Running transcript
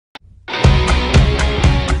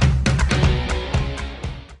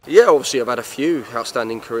Yeah, obviously I've had a few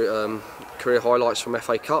outstanding career highlights from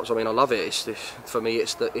FA Cups. I mean, I love it. For me,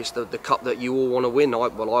 it's the cup that you all want to win. I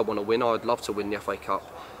want to win. I'd love to win the FA Cup,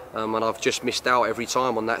 and I've just missed out every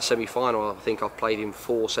time on that semi-final. I think I've played in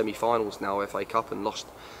 4 semi-finals now, FA Cup, and lost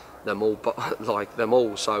them all. But like them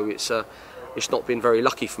all, so it's not been very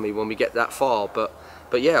lucky for me when we get that far. But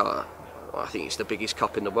yeah. I think it's the biggest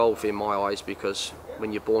cup in the world in my eyes, because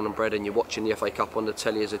when you're born and bred and you're watching the FA Cup on the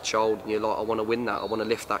telly as a child and you're like, I want to win that, I want to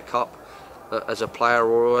lift that cup as a player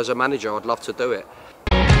or as a manager, I'd love to do it.